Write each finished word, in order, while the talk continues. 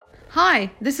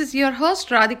Hi, this is your host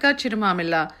Radhika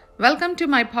Chirumamilla. Welcome to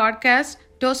my podcast,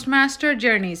 Toastmaster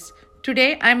Journeys.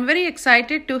 Today, I'm very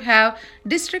excited to have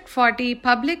District 40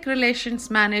 Public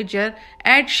Relations Manager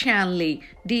Ed Shanley,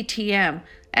 DTM.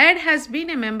 Ed has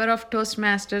been a member of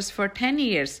Toastmasters for 10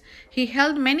 years. He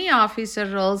held many officer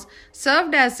roles,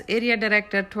 served as area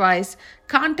director twice,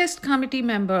 contest committee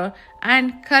member,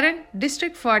 and current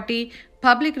District 40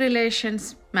 Public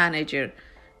Relations Manager.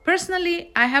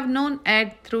 Personally, I have known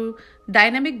Ed through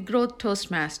Dynamic Growth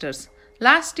Toastmasters.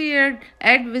 Last year,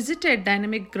 Ed visited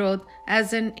Dynamic Growth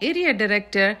as an area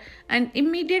director and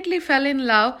immediately fell in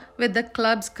love with the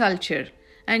club's culture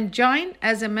and joined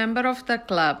as a member of the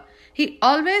club. He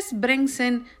always brings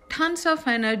in tons of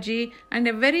energy and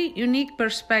a very unique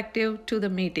perspective to the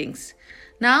meetings.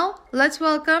 Now, let's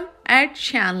welcome Ed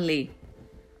Shanley.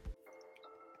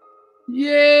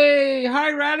 Yay!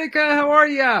 Hi, Radhika. How are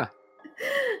ya?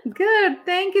 Good.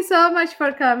 Thank you so much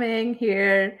for coming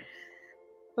here.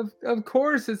 Of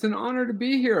course, it's an honor to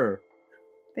be here.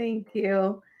 Thank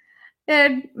you.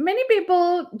 And many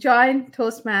people join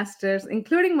Toastmasters,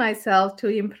 including myself, to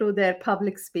improve their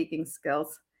public speaking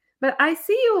skills. But I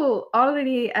see you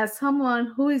already as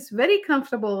someone who is very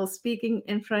comfortable speaking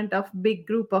in front of big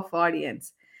group of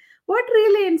audience. What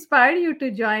really inspired you to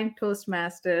join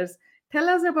Toastmasters? Tell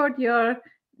us about your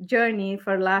journey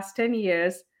for last 10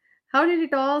 years. How did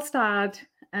it all start?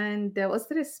 And was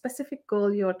there a specific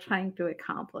goal you were trying to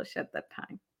accomplish at that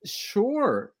time?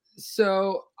 Sure.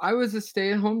 So I was a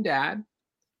stay-at-home dad.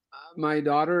 My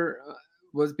daughter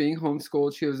was being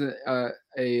homeschooled. She was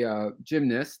a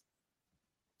gymnast,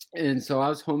 and so I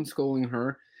was homeschooling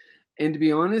her. And to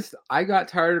be honest, I got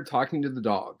tired of talking to the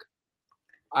dog.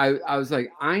 I was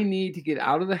like, I need to get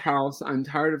out of the house. I'm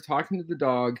tired of talking to the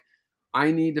dog.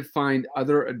 I need to find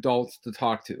other adults to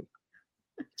talk to.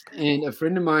 And a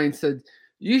friend of mine said,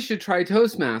 you should try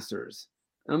Toastmasters.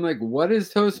 And I'm like, what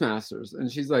is Toastmasters?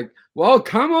 And she's like, well,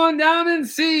 come on down and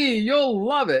see. You'll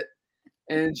love it.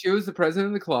 And she was the president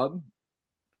of the club.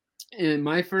 And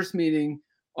my first meeting,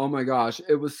 oh my gosh,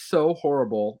 it was so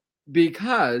horrible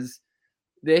because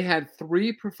they had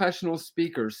 3 professional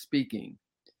speakers speaking.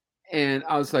 And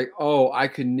I was like, oh, I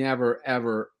could never,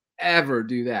 ever, ever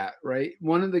do that, right?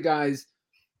 One of the guys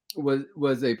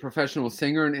was a professional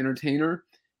singer and entertainer.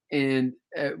 And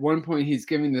at one point, he's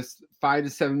giving this 5 to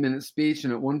 7 minute speech.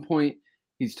 And at one point,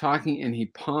 he's talking and he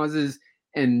pauses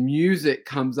and music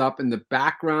comes up in the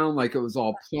background like it was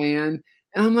all planned.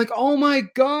 And I'm like, oh my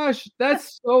gosh,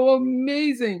 that's so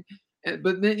amazing.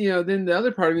 But then, then the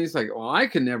other part of me is like, well, I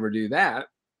could never do that.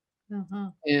 Uh-huh.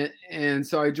 And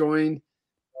so I joined.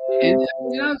 And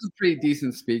I was a pretty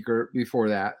decent speaker before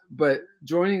that. But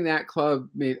joining that club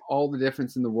made all the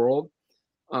difference in the world.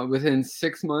 Within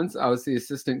 6 months, I was the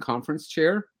assistant conference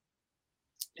chair,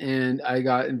 and I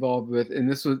got involved with. And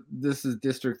this is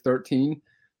District 13,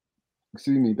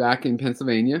 back in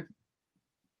Pennsylvania.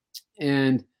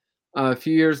 And a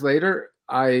few years later,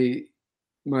 my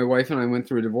wife and I went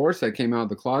through a divorce. I came out of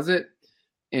the closet,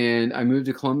 and I moved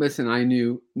to Columbus, and I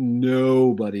knew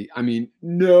nobody. I mean,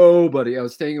 nobody. I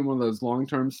was staying in one of those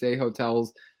long-term stay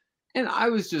hotels, and I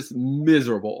was just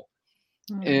miserable.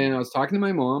 And I was talking to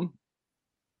my mom.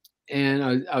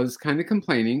 And I was kind of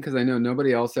complaining because I know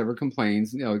nobody else ever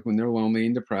complains, like when they're lonely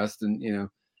and depressed and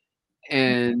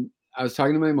I was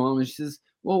talking to my mom and she says,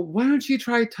 well, why don't you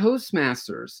try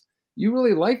Toastmasters? You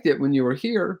really liked it when you were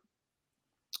here.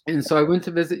 And so I went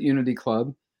to visit Unity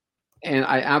Club and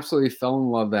I absolutely fell in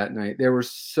love that night. They were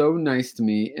so nice to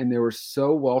me and they were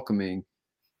so welcoming.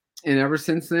 And ever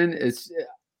since then,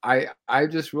 I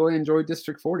just really enjoyed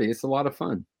District 40. It's a lot of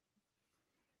fun.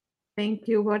 Thank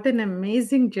you. What an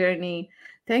amazing journey.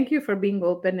 Thank you for being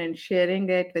open and sharing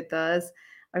it with us.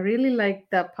 I really like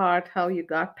the part how you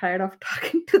got tired of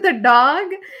talking to the dog.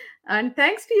 And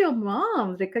thanks to your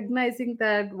mom recognizing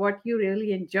that what you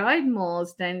really enjoyed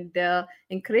most and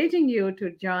encouraging you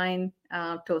to join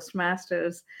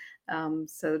Toastmasters.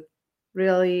 So,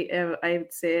 really, I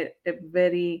would say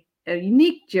a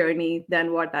unique journey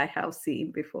than what I have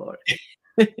seen before.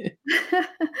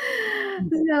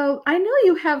 So I know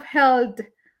you have held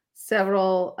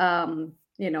several,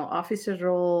 officer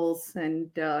roles and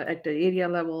at the area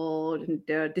level and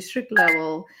district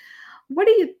level. What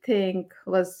do you think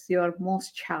was your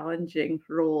most challenging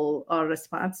role or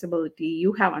responsibility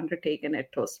you have undertaken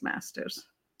at Toastmasters?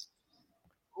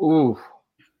 Ooh.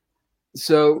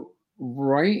 So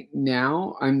right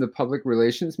now I'm the public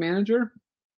relations manager.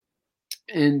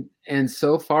 And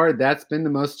so far that's been the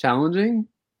most challenging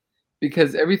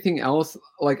because everything else,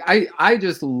 like I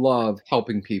just love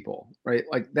helping people, right?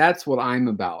 Like that's what I'm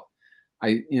about.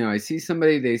 I see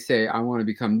somebody, they say, I want to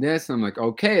become this. I'm like,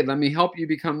 okay, let me help you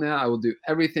become that. I will do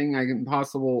everything I can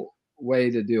possible way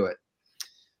to do it.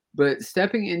 But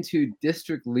stepping into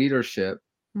district leadership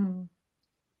Mm.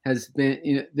 has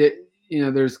been,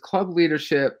 there's club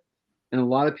leadership, and a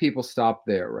lot of people stop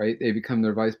there, right? They become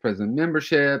their vice president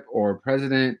membership or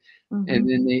president, and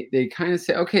then they kind of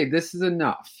say, okay, this is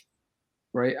enough,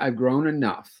 right? I've grown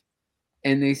enough.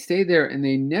 And they stay there and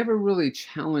they never really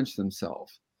challenge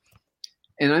themselves.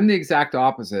 And I'm the exact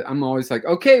opposite. I'm always like,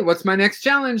 okay, what's my next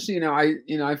challenge?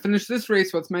 I finished this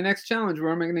race. What's my next challenge?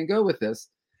 Where am I going to go with this?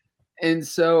 And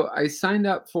so I signed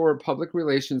up for a public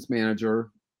relations manager.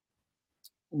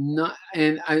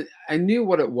 And I knew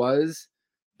what it was,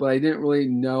 but I didn't really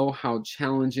know how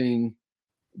challenging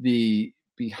a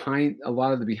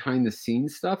lot of the behind the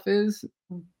scenes stuff is.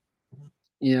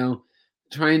 You know,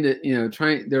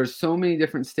 there's so many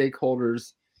different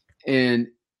stakeholders, and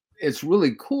it's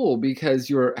really cool because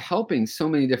you're helping so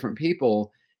many different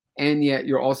people, and yet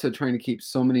you're also trying to keep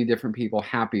so many different people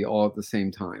happy all at the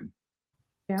same time.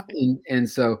 Yeah. And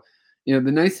so, the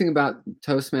nice thing about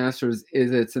Toastmasters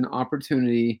is it's an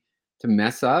opportunity to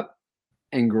mess up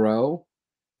and grow,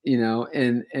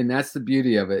 and that's the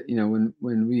beauty of it.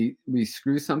 When we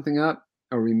screw something up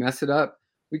or we mess it up,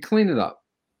 we clean it up,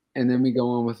 and then we go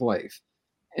on with life.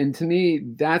 And to me,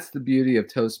 that's the beauty of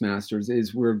Toastmasters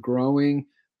is we're growing,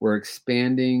 we're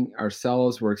expanding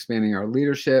ourselves, we're expanding our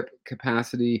leadership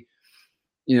capacity.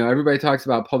 Everybody talks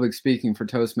about public speaking for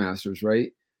Toastmasters,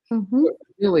 right? Mm-hmm. But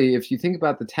really, if you think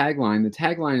about the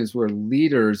tagline is where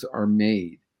leaders are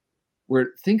made.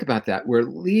 Think about that, where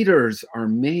leaders are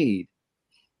made.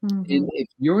 And if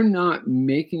you're not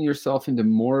making yourself into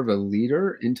more of a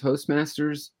leader in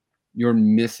Toastmasters, you're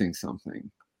missing something.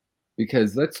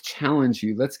 Because let's challenge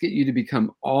you. Let's get you to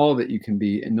become all that you can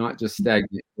be and not just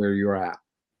stagnate where you're at.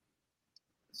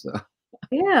 So,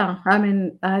 Yeah, I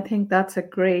mean, I think that's a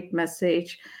great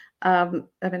message. I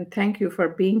mean, thank you for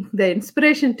being the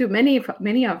inspiration to many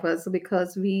of us,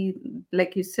 because we,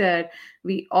 like you said,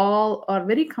 we all are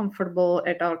very comfortable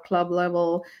at our club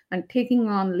level, and taking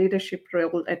on leadership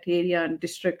role at area and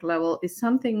district level is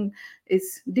something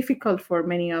is difficult for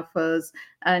many of us.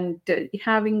 And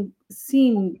having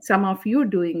seen some of you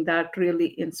doing that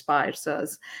really inspires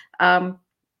us.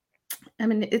 I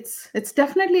mean, it's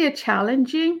definitely a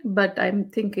challenging, but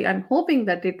I'm hoping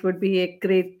that it would be a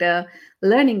great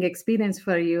learning experience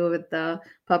for you with the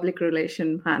public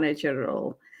relation manager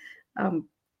role. Um,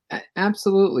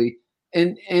 absolutely.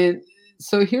 And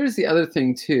so here's the other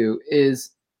thing too,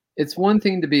 is it's one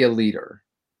thing to be a leader,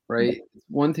 right? It's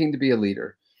one thing to be a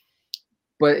leader,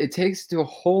 but it takes to a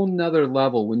whole nother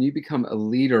level when you become a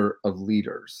leader of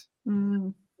leaders.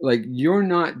 mm, Like, you're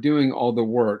not doing all the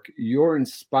work, you're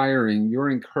inspiring, you're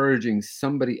encouraging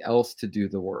somebody else to do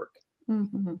the work.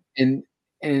 mhm.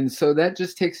 And so that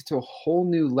just takes it to a whole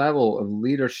new level of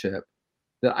leadership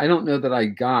that I don't know that I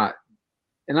got.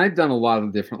 And I've done a lot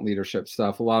of different leadership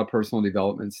stuff, a lot of personal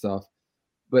development stuff,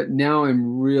 but now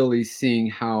I'm really seeing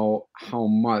how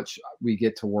much we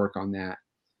get to work on that.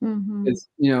 It's,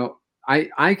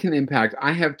 I can impact,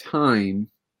 I have time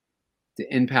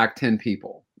to impact 10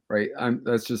 people, right?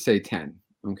 Let's just say 10,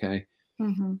 okay?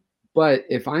 But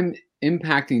if I'm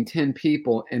impacting 10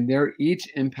 people and they're each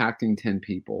impacting 10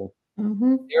 people,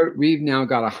 we've now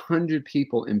got 100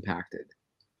 people impacted,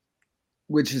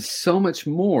 which is so much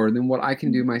more than what I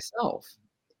can do myself.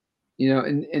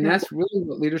 And Yeah. that's really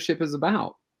what leadership is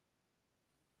about.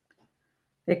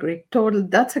 Agree. Total.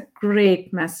 That's a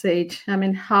great message. I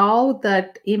mean, how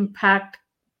that impact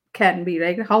can be,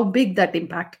 right? How big that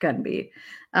impact can be.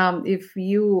 If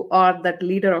you are that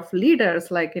leader of leaders,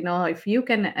 like, if you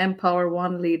can empower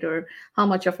one leader, how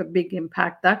much of a big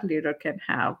impact that leader can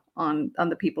have on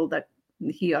the people that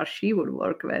he or she would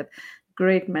work with.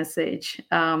 Great message.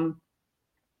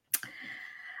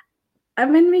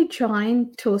 And when we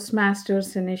joined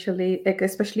Toastmasters initially, like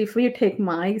especially if we take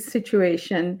my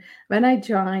situation, when I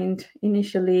joined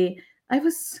initially, I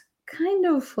was kind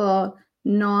of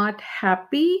not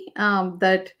happy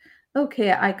that,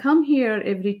 okay, I come here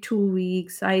every 2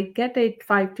 weeks, I get a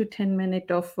 5 to 10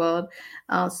 minute of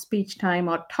speech time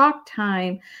or talk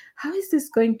time. How is this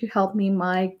going to help me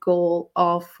my goal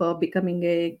of becoming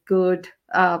a good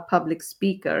public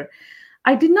speaker?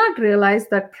 I did not realize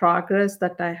that progress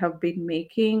that I have been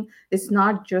making is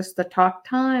not just the talk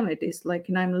time. It is like,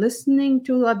 I'm listening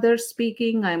to others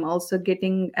speaking. I'm also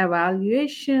getting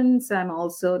evaluations. I'm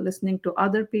also listening to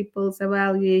other people's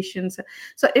evaluations.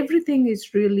 So everything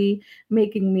is really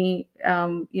making me,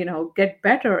 get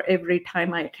better every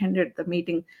time I attended the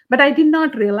meeting. But I did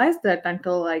not realize that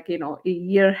until a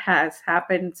year has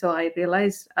happened. So I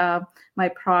realized my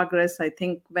progress. I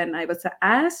think when I was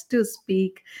asked to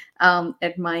speak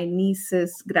at my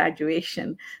niece's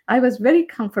graduation, I was very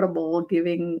comfortable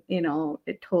giving,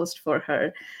 a toast for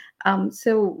her.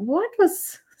 So what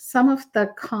was some of the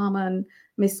common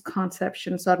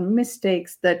misconceptions or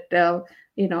mistakes that a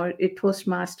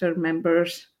Toastmaster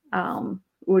members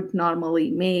would normally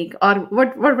make, or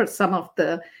what were some of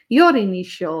your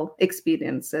initial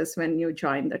experiences when you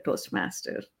joined the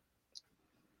Toastmaster?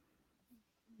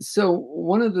 So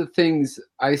one of the things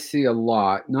I see a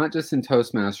lot, not just in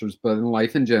Toastmasters, but in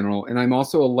life in general, and I'm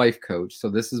also a life coach. So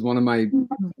this is one of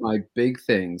my big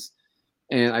things.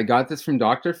 And I got this from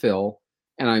Dr. Phil,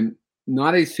 and I'm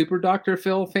not a super Dr.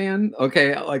 Phil fan.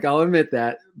 Okay, like I'll admit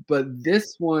that. But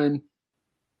this one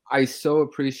I so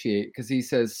appreciate because he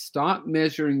says, stop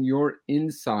measuring your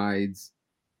insides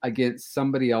against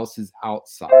somebody else's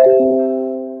outside.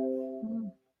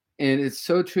 And it's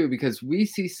so true because we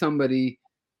see somebody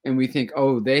and we think,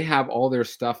 oh, they have all their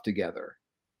stuff together.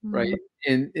 Right.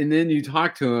 And then you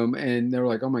talk to them and they're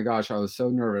like, oh my gosh, I was so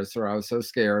nervous, or I was so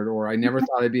scared, or I never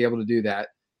thought I'd be able to do that.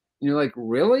 And you're like,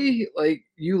 really? Like,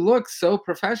 you look so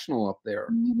professional up there.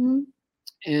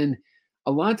 And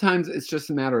a lot of times it's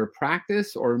just a matter of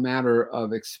practice or a matter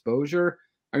of exposure.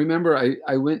 I remember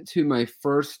I went to my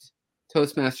first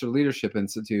Toastmaster Leadership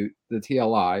Institute, the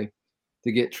TLI,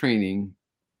 to get training.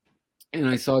 And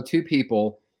I saw two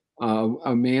people,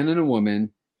 a man and a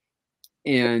woman.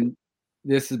 And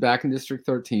this is back in District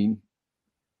 13.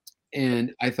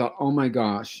 And I thought, oh my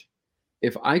gosh,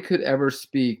 if I could ever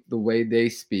speak the way they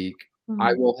speak,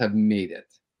 I will have made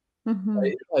it.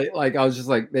 Right? Like I was just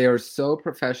like, they are so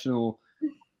professional,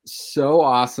 so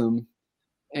awesome.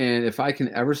 And if I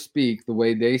can ever speak the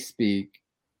way they speak,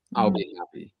 I'll be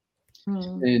happy.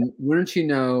 And wouldn't you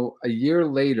know, a year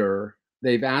later,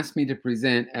 they've asked me to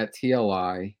present at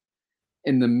TLI,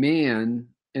 and the man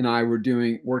and I were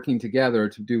working together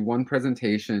to do one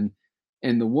presentation,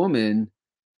 and the woman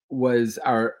was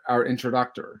our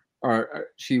introductor, or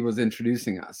she was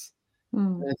introducing us.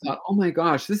 And I thought, oh my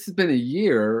gosh, this has been a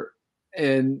year,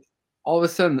 and all of a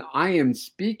sudden I am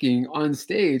speaking on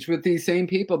stage with these same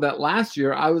people that last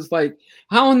year I was like,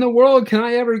 how in the world can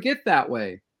I ever get that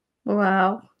way?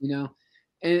 Wow.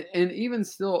 And even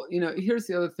still, here's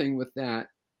the other thing with that.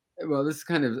 Well, this is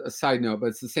kind of a side note, but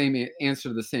it's the same answer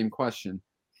to the same question.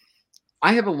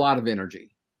 I have a lot of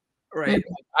energy, right?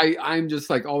 I'm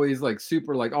just like always like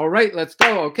super like, all right, let's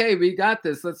go. Okay, we got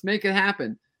this. Let's make it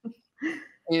happen.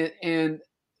 And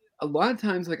a lot of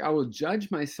times, like I will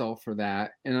judge myself for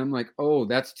that, and I'm like, oh,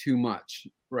 that's too much,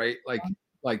 right?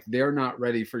 Like they're not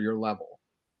ready for your level,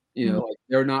 like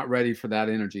they're not ready for that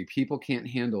energy. People can't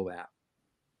handle that.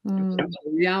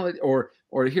 Reality, or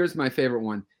here's my favorite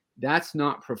one. That's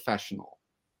not professional,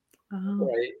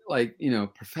 right? Like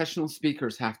professional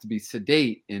speakers have to be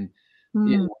sedate, and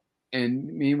and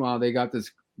meanwhile they got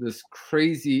this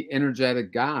crazy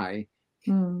energetic guy,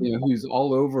 who's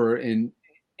all over and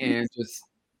just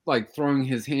like throwing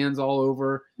his hands all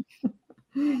over.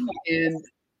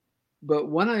 But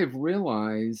what I've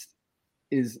realized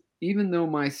is, even though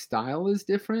my style is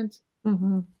different,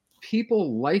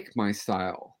 people like my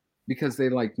style because they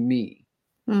like me.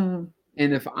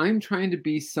 And if I'm trying to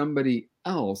be somebody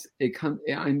else,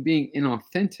 I'm being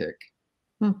inauthentic,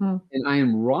 and I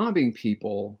am robbing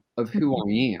people of who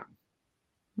I am.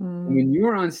 When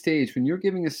you're on stage, when you're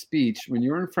giving a speech, when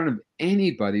you're in front of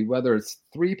anybody, whether it's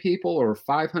 3 people or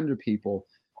 500 people,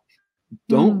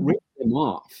 don't rip them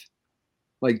off.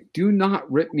 Like, do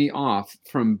not rip me off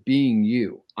from being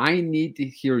you. I need to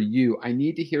hear you. I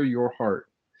need to hear your heart,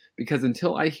 because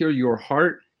until I hear your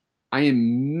heart, I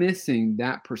am missing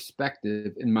that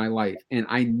perspective in my life, and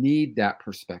I need that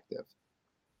perspective.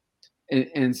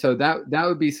 And so that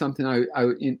would be something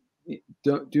I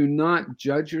do not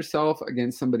judge yourself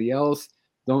against somebody else.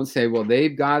 Don't say, well,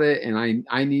 they've got it and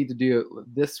I need to do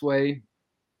it this way.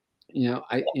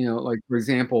 Like, for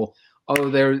example,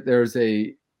 there's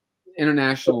a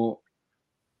international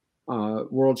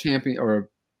world champion, or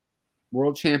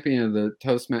world champion of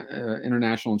the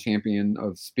international champion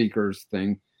of speakers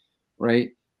thing,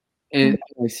 right? And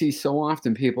I see so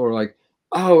often people are like,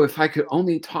 oh, if I could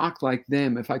only talk like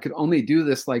them, if I could only do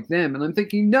this like them. And I'm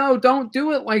thinking, no, don't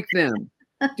do it like them.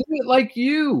 Do it like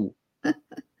you.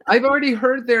 I've already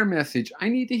heard their message. I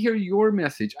need to hear your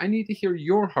message. I need to hear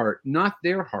your heart, not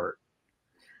their heart.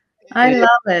 I love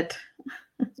it.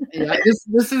 Yeah,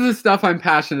 this is the stuff I'm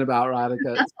passionate about,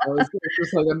 Radhika.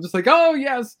 So I'm just like, oh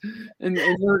yes, and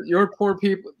your poor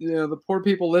people, the poor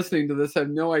people listening to this have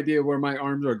no idea where my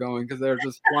arms are going because they're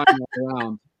just flying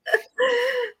around.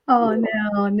 Oh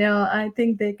no, no, I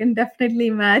think they can definitely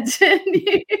imagine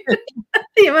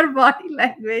your body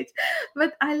language.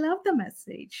 But I love the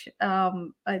message.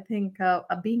 I think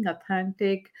being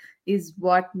authentic is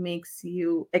what makes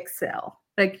you excel.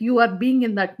 Like you are being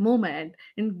in that moment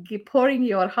and pouring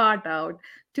your heart out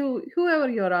to whoever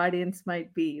your audience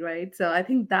might be, right? So I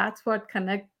think that's what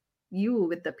connect you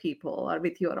with the people or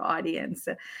with your audience.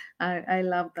 I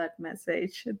love that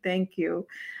message. Thank you.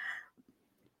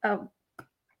 Um,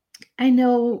 I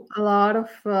know a lot of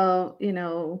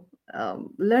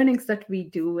learnings that we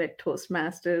do at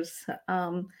Toastmasters.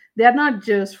 They are not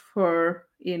just for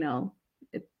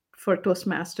for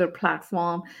Toastmaster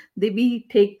platform. We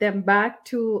take them back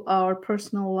to our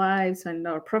personal lives and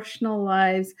our professional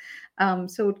lives.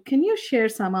 So, can you share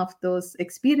some of those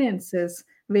experiences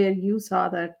where you saw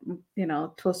that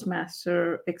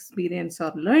Toastmaster experience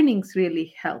or learnings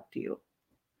really helped you?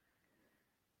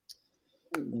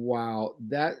 Wow,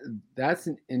 that's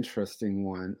an interesting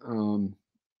one.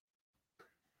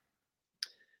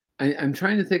 I'm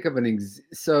trying to think of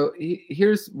so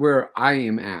here's where I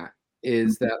am at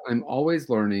is that I'm always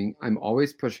learning, I'm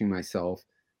always pushing myself,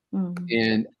 Mhm.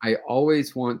 and I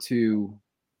always want to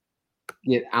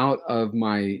get out of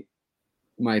my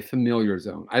familiar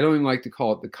zone. I don't even like to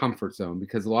call it the comfort zone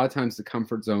because a lot of times the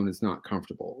comfort zone is not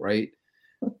comfortable, right?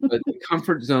 But the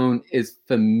comfort zone is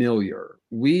familiar.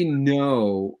 We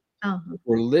know Uh-huh.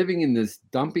 we're living in this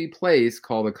dumpy place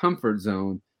called a comfort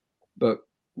zone, but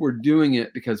we're doing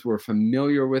it because we're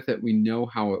familiar with it. We know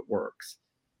how it works.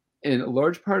 And a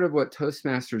large part of what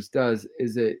Toastmasters does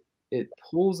is it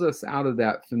pulls us out of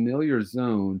that familiar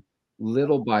zone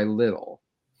little by little.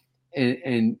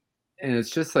 And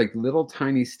it's just like little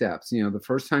tiny steps. The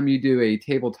first time you do a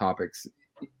table topics,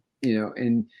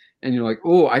 and you're like,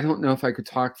 oh, I don't know if I could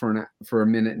talk for a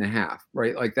minute and a half,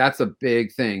 right? Like that's a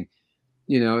big thing,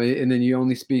 and then you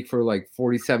only speak for like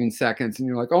 47 seconds, and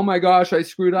you're like, oh my gosh, I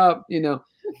screwed up.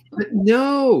 But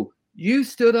no, you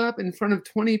stood up in front of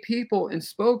 20 people and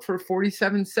spoke for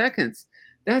 47 seconds.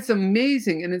 That's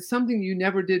amazing, and it's something you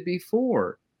never did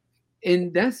before.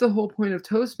 And that's the whole point of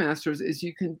Toastmasters is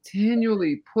you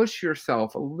continually push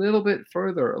yourself a little bit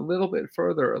further, a little bit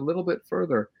further, a little bit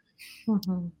further.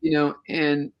 Mhm.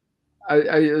 And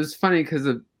it was funny because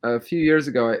a few years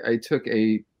ago I took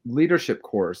a leadership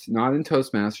course, not in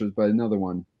Toastmasters, but another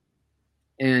one.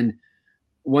 And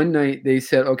one night they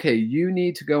said, okay, you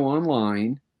need to go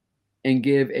online and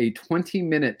give a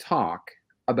 20-minute talk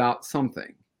about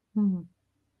something. Mhm.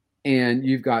 And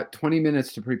you've got 20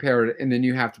 minutes to prepare it, and then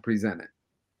you have to present it.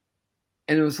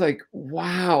 And it was like,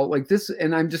 wow, like this.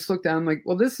 And I'm just looked down like,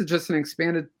 well, this is just an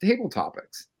expanded table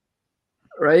topics,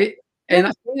 right?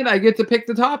 And Yeah. I get to pick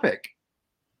the topic.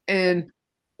 And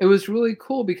it was really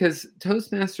cool because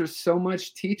Toastmasters so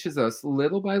much teaches us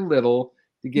little by little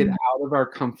to get Mhm. out of our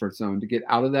comfort zone, to get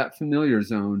out of that familiar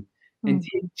zone and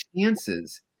take Mhm.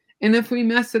 chances. And if we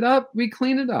mess it up, we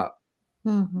clean it up.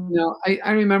 Mhm.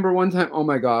 I remember one time, oh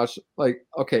my gosh, like,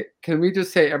 okay, can we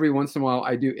just say every once in a while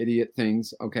I do idiot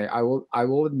things? Okay, I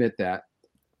will admit that.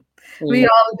 We And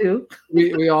all do.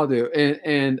 we all do.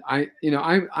 And I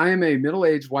am a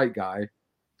middle-aged white guy,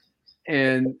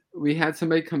 and we had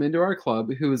somebody come into our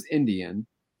club who was Indian,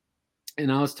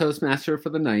 and I was Toastmaster for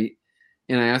the night,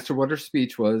 and I asked her what her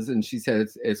speech was, and she said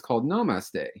it's called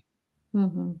Namaste.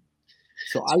 Mhm.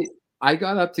 So I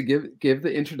got up to give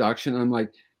the introduction. I'm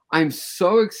like, I'm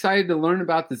so excited to learn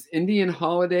about this Indian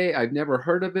holiday. I've never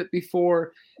heard of it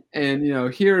before.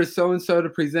 And here is so and so to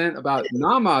present about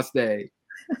Namaste.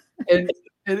 And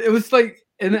and it was like,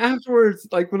 and afterwards,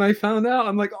 like when I found out,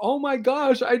 I'm like, oh my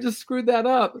gosh, I just screwed that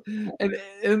up.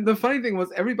 And the funny thing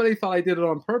was everybody thought I did it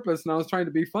on purpose and I was trying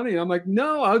to be funny. And I'm like,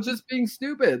 no, I was just being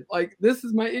stupid. Like this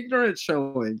is my ignorance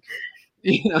showing.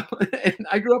 And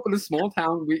I grew up in a small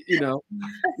town.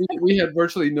 We had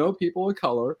virtually no people of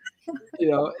color,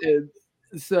 and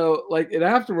so like, and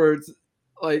afterwards,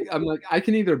 like, I'm like, I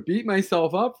can either beat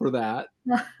myself up for that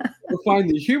or find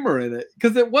the humor in it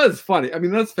because it was funny. I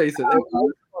mean, let's face it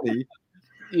was funny.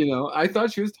 I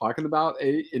thought she was talking about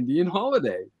a Indian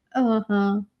holiday.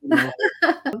 Uh-huh. You know,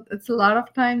 It's a lot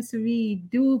of times we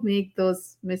do make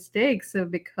those mistakes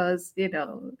because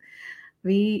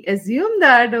we assume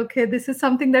that okay, this is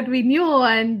something that we knew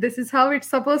and this is how it's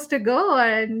supposed to go,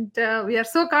 and we are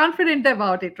so confident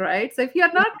about it, right? So if you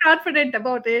are not confident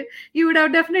about it, you would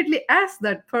have definitely asked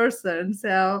that person.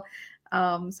 So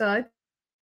I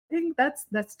think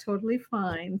that's totally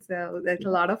fine. So that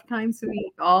a lot of times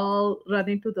we all run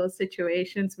into those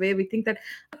situations where we think that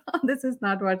this is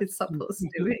not what it's supposed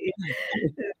to be.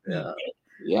 So,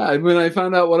 yeah, and when I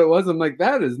found out what it was, I'm like,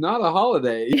 that is not a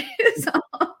holiday. so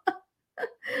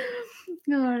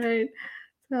All right.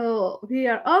 So we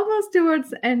are almost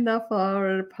towards the end of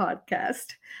our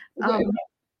podcast. Okay.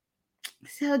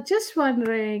 So just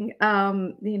wondering,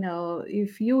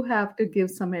 if you have to give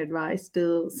some advice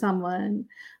to someone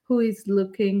who is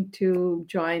looking to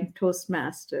join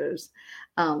Toastmasters,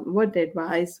 what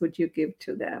advice would you give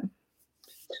to them?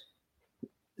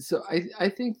 So I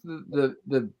think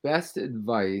the best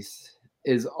advice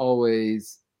is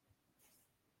always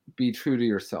be true to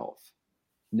yourself.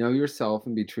 Know yourself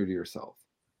and be true to yourself.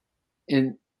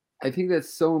 And I think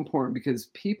that's so important because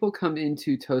people come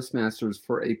into Toastmasters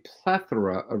for a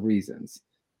plethora of reasons.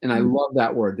 And I love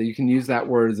that word, that you can use that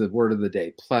word as a word of the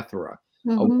day, plethora,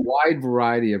 a wide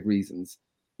variety of reasons.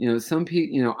 Some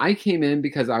people, I came in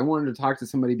because I wanted to talk to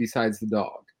somebody besides the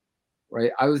dog,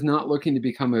 right? I was not looking to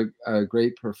become a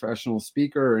great professional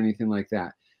speaker or anything like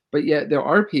that. But yet there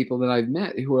are people that I've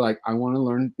met who are like, I want to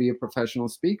learn to be a professional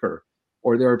speaker.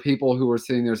 Or there are people who are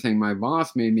sitting there saying, my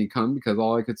boss made me come because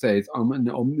all I could say is, in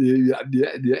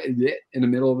the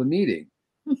middle of a meeting,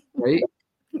 right?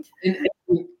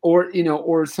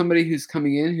 Or somebody who's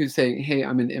coming in who's saying, hey,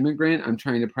 I'm an immigrant. I'm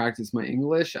trying to practice my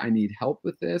English. I need help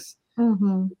with this.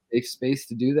 Safe space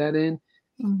to do that in.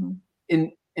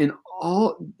 And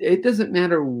it doesn't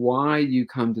matter why you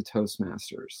come to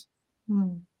Toastmasters,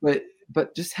 but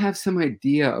just have some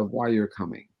idea of why you're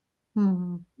coming.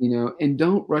 And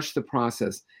don't rush the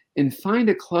process, and find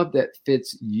a club that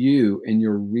fits you and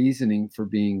your reasoning for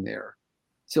being there.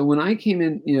 So when I came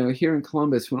in, here in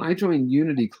Columbus, when I joined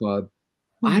Unity Club,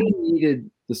 I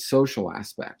needed the social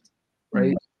aspect,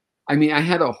 right? I mean, I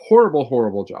had a horrible,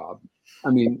 horrible job.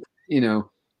 I mean,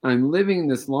 I'm living in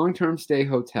this long-term stay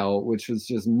hotel, which was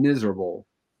just miserable.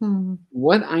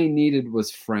 What I needed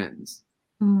was friends.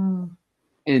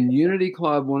 In Unity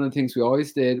Club, one of the things we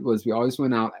always did was we always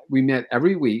went out. We met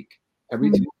every week, every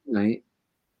Tuesday night,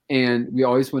 and we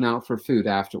always went out for food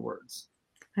afterwards.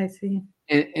 I see.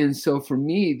 And so for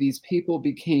me, these people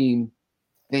became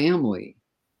family.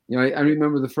 I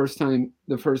remember the first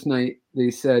night they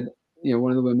said,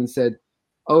 one of the women said,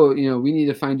 oh, we need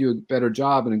to find you a better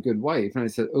job and a good wife. And I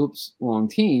said, oops, wrong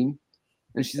team.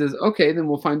 And she says, okay, then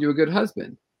we'll find you a good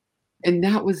husband. And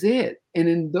that was it. And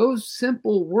in those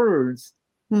simple words,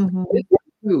 a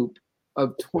group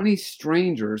of 20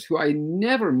 strangers who I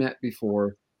never met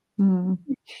before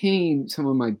became some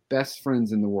of my best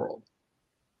friends in the world.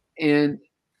 And,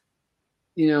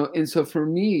 and so for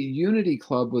me, Unity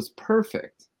Club was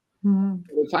perfect.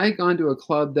 If I had gone to a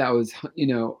club that was,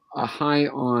 a high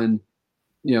on,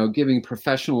 giving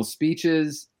professional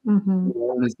speeches,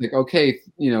 and it's like, okay,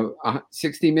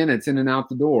 60 minutes in and out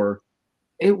the door,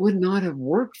 it would not have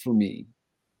worked for me.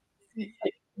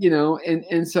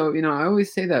 And so, I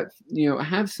always say that,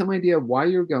 have some idea of why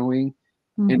you're going,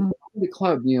 and the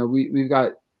club, we've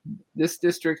got, this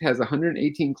district has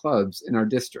 118 clubs in our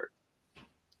district.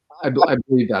 I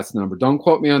believe that's the number. Don't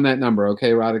quote me on that number.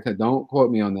 Okay, Radhika, don't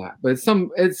quote me on that, but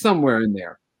it's somewhere in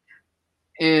there.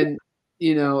 And,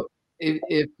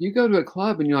 if you go to a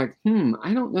club and you're like,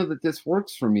 I don't know that this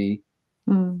works for me,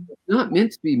 it's not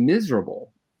meant to be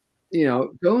miserable.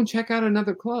 Go and check out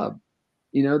another club.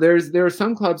 There are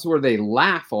some clubs where they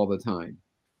laugh all the time,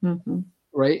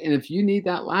 right? And if you need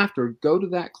that laughter, go to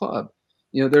that club.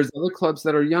 There's other clubs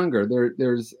that are younger.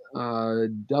 There's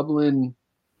Dublin.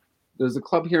 There's a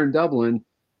club here in Dublin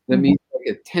that meets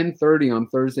like at 10:30 on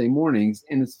Thursday mornings,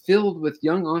 and it's filled with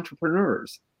young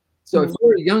entrepreneurs. So if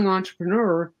you're a young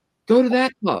entrepreneur, go to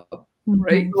that club,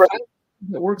 right?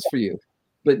 That works for you.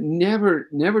 But never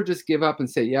just give up and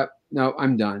say, yep, no,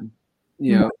 I'm done.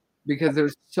 Because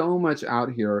there's so much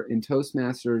out here in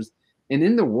Toastmasters and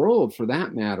in the world for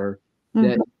that matter,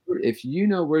 that if you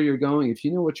know where you're going, if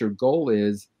you know what your goal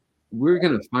is, we're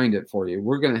going to find it for you.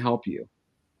 We're going to help you.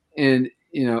 And,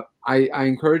 I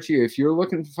encourage you, if you're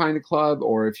looking to find a club,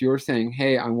 or if you're saying,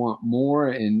 hey, I want more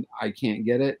and I can't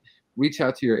get it, reach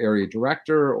out to your area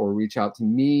director or reach out to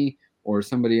me or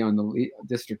somebody on the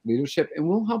district leadership, and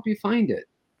we'll help you find it.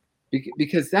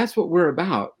 Because that's what we're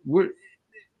about.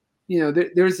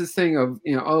 There's this thing of,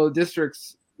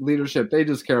 districts leadership, they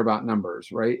just care about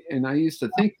numbers, right? And I used to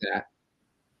think that.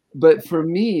 But for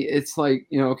me, it's like,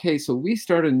 okay, so we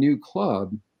start a new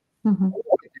club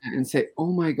and say,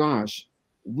 oh my gosh,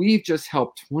 we've just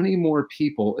helped 20 more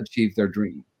people achieve their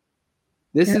dream.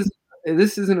 This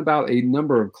isn't about a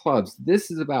number of clubs. This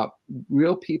is about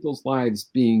real people's lives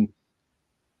being,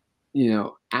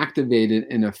 activated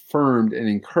and affirmed and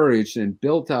encouraged and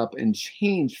built up and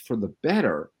changed for the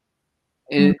better.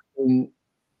 And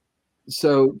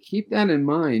so keep that in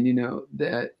mind,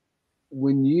 that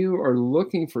when you are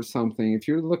looking for something, if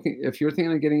you're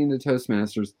thinking of getting into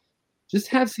Toastmasters, just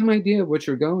have some idea of what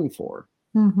you're going for.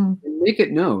 Mm-hmm. Make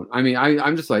it known. I mean,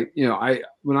 I'm just like,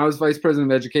 when I was vice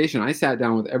president of education, I sat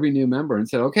down with every new member and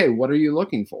said, okay, what are you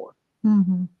looking for?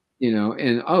 Mm-hmm.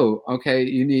 And oh, okay,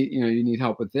 you need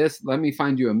help with this. Let me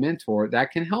find you a mentor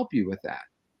that can help you with that.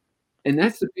 And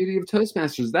that's the beauty of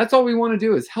Toastmasters. That's all we want to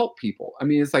do is help people. I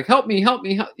mean, it's like, help me, help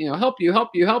you.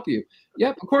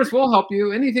 Yep, of course we'll help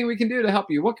you. Anything we can do to help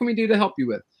you. What can we do to help you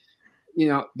with?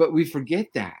 But we forget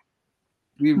that.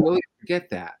 We really forget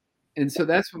that. And so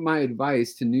that's what my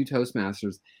advice to new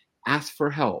Toastmasters: ask for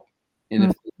help.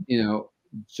 And if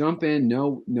jump in,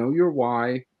 know your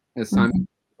why. As Simon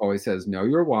always says, know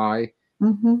your why.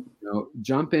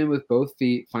 Jump in with both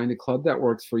feet, find a club that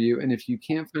works for you. And if you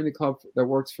can't find a club that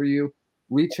works for you,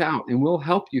 reach out and we'll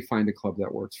help you find a club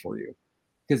that works for you.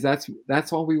 Because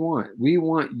that's all we want. We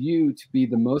want you to be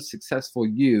the most successful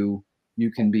you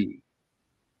can be.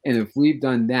 And if we've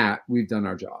done that, we've done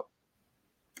our job.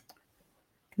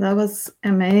 That was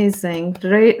amazing.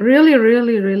 Really,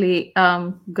 really, really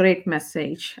great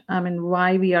message. I mean,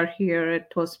 why we are here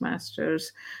at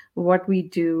Toastmasters, what we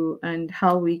do, and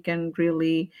how we can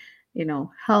really,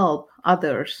 help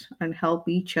others and help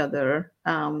each other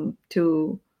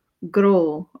to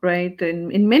grow, right?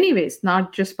 In many ways,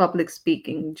 not just public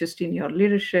speaking, just in your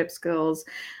leadership skills.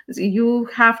 You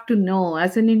have to know,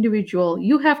 as an individual,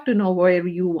 you have to know where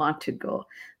you want to go.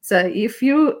 So if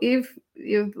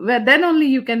then only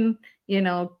you can,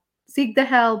 seek the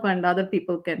help and other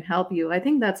people can help you. I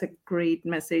think that's a great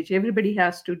message. Everybody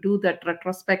has to do that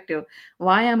retrospective.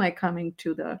 Why am I coming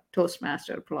to the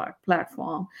Toastmaster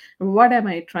platform? What am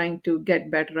I trying to get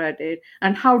better at it?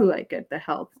 And how do I get the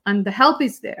help? And the help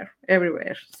is there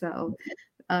everywhere. So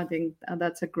I think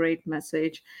that's a great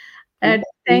message. And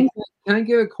can I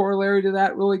give a corollary to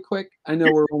that really quick? I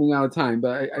know we're running out of time,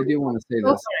 but I do want to say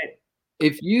this.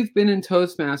 If you've been in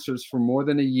Toastmasters for more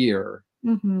than a year,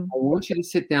 I want you to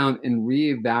sit down and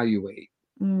reevaluate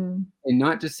and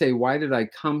not just say, why did I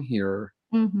come here?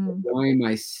 Why am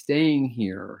I staying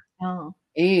here? Oh.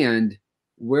 And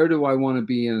where do I want to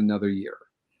be in another year?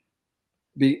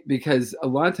 Because a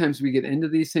lot of times we get into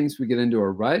these things, we get into a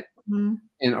rut, and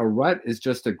a rut is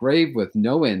just a grave with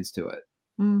no ends to it.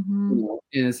 And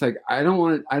it's like, I don't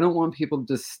want people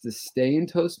just to stay in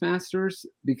Toastmasters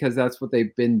because that's what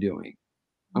they've been doing.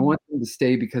 I want them to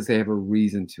stay because they have a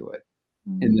reason to it,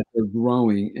 and that they're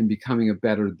growing and becoming a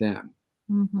better them.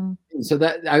 So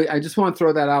that I just want to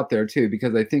throw that out there too,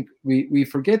 because I think we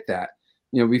forget that.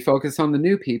 We focus on the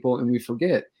new people and we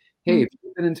forget, hey, if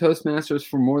you've been in Toastmasters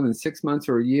for more than 6 months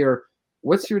or a year,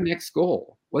 what's your next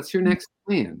goal? What's your next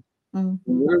plan?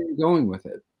 Where are you going with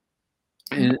it?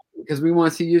 And because we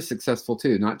want to see you successful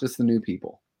too, not just the new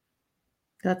people.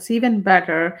 That's even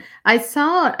better. I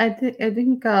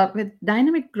think with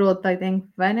dynamic growth, I think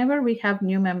whenever we have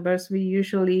new members, we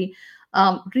usually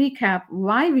recap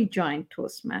why we joined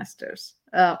Toastmasters.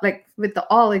 Like with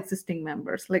all existing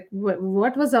members, like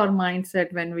what was our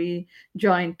mindset when we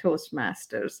joined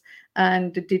Toastmasters,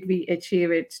 and did we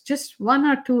achieve it? Just 1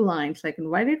 or 2 lines, like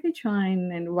why did we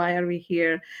join and why are we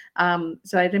here?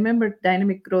 So I remember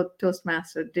Dynamic Growth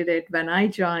Toastmaster did it when I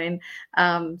joined.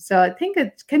 So I think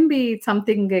it can be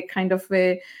something, a kind of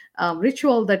a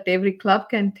ritual that every club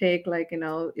can take, like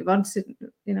once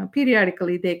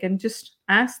periodically they can just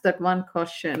ask that one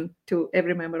question to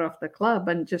every member of the club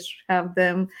and just have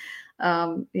them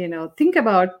think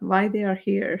about why they are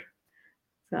here.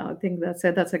 So I think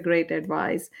that's a great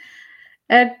advice.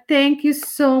 Ed, thank you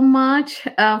so much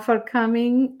for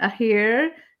coming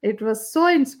here. It was so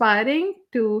inspiring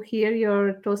to hear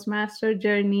your Toastmaster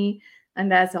journey.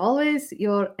 And as always,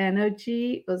 your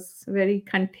energy was very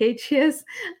contagious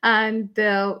and,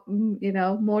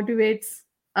 motivates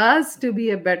us to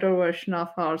be a better version of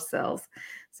ourselves.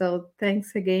 So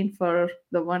thanks again for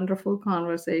the wonderful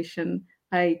conversation.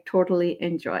 I totally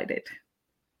enjoyed it.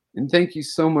 And thank you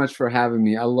so much for having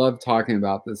me. I love talking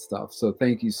about this stuff. So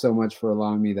thank you so much for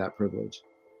allowing me that privilege.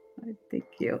 Thank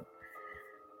you.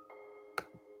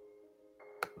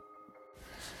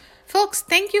 Folks,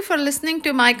 thank you for listening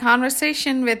to my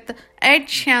conversation with Ed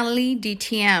Shanley,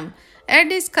 DTM.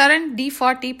 Ed is current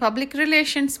D40 Public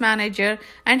Relations Manager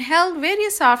and held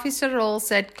various officer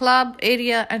roles at club,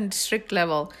 area, and district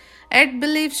level. Ed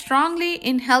believes strongly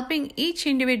in helping each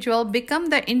individual become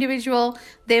the individual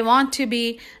they want to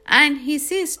be, and he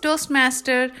sees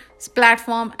Toastmasters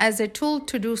platform as a tool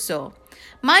to do so.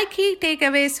 My key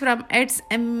takeaways from Ed's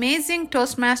amazing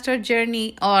Toastmaster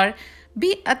journey are: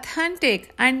 be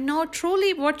authentic and know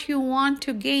truly what you want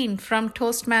to gain from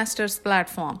Toastmasters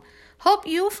platform. Hope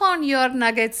you found your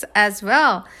nuggets as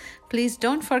well. Please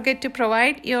don't forget to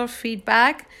provide your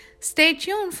feedback. Stay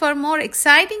tuned for more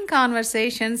exciting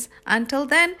conversations. Until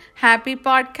then, happy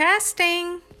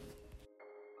podcasting.